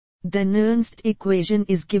The Nernst equation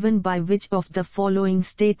is given by which of the following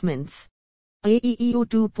statements? A. EeO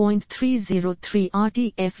 2.303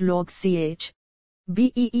 RTF log CH.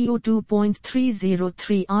 B. EeO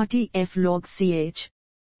 2.303 RTF log CH.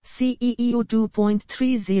 C. EeO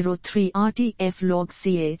 2.303 RTF log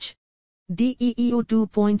CH. D. EeO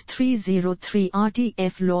 2.303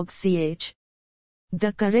 RTF log CH.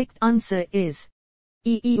 The correct answer is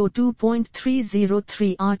EeO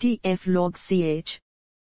 2.303 RTF log CH.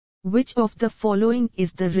 Which of the following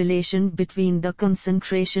is the relation between the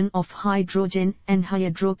concentration of hydrogen and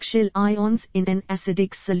hydroxyl ions in an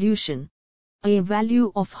acidic solution? A.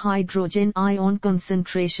 Value of hydrogen ion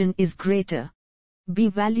concentration is greater. B.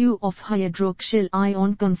 Value of hydroxyl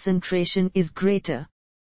ion concentration is greater.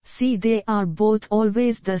 C. They are both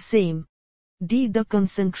always the same. D. The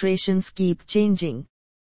concentrations keep changing.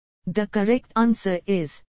 The correct answer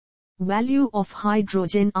is value of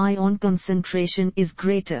hydrogen ion concentration is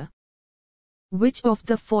greater. Which of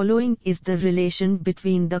the following is the relation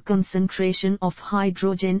between the concentration of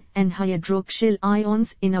hydrogen and hydroxyl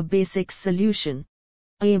ions in a basic solution?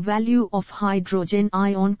 A. Value of hydrogen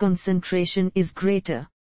ion concentration is greater.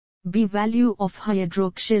 B. Value of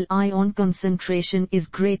hydroxyl ion concentration is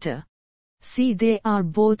greater. C. They are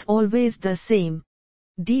both always the same.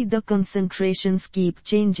 D. The concentrations keep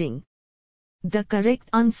changing. The correct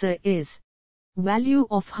answer is value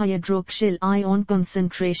of hydroxyl ion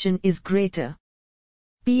concentration is greater.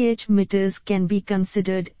 pH meters can be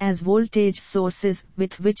considered as voltage sources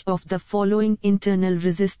with which of the following internal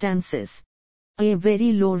resistances? A.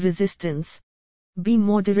 Very low resistance. B.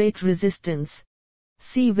 Moderate resistance.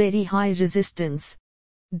 C. Very high resistance.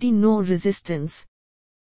 D. No resistance.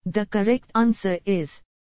 The correct answer is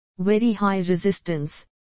very high resistance.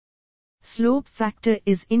 Slope factor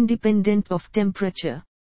is independent of temperature.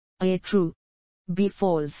 A. True. B.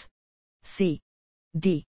 False. C.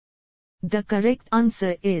 D. The correct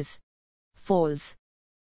answer is false.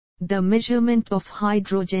 The measurement of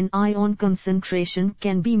hydrogen ion concentration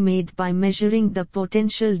can be made by measuring the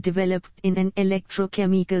potential developed in an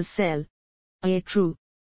electrochemical cell. A. True.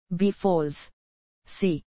 B. False.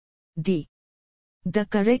 C. D. The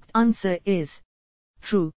correct answer is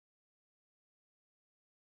true.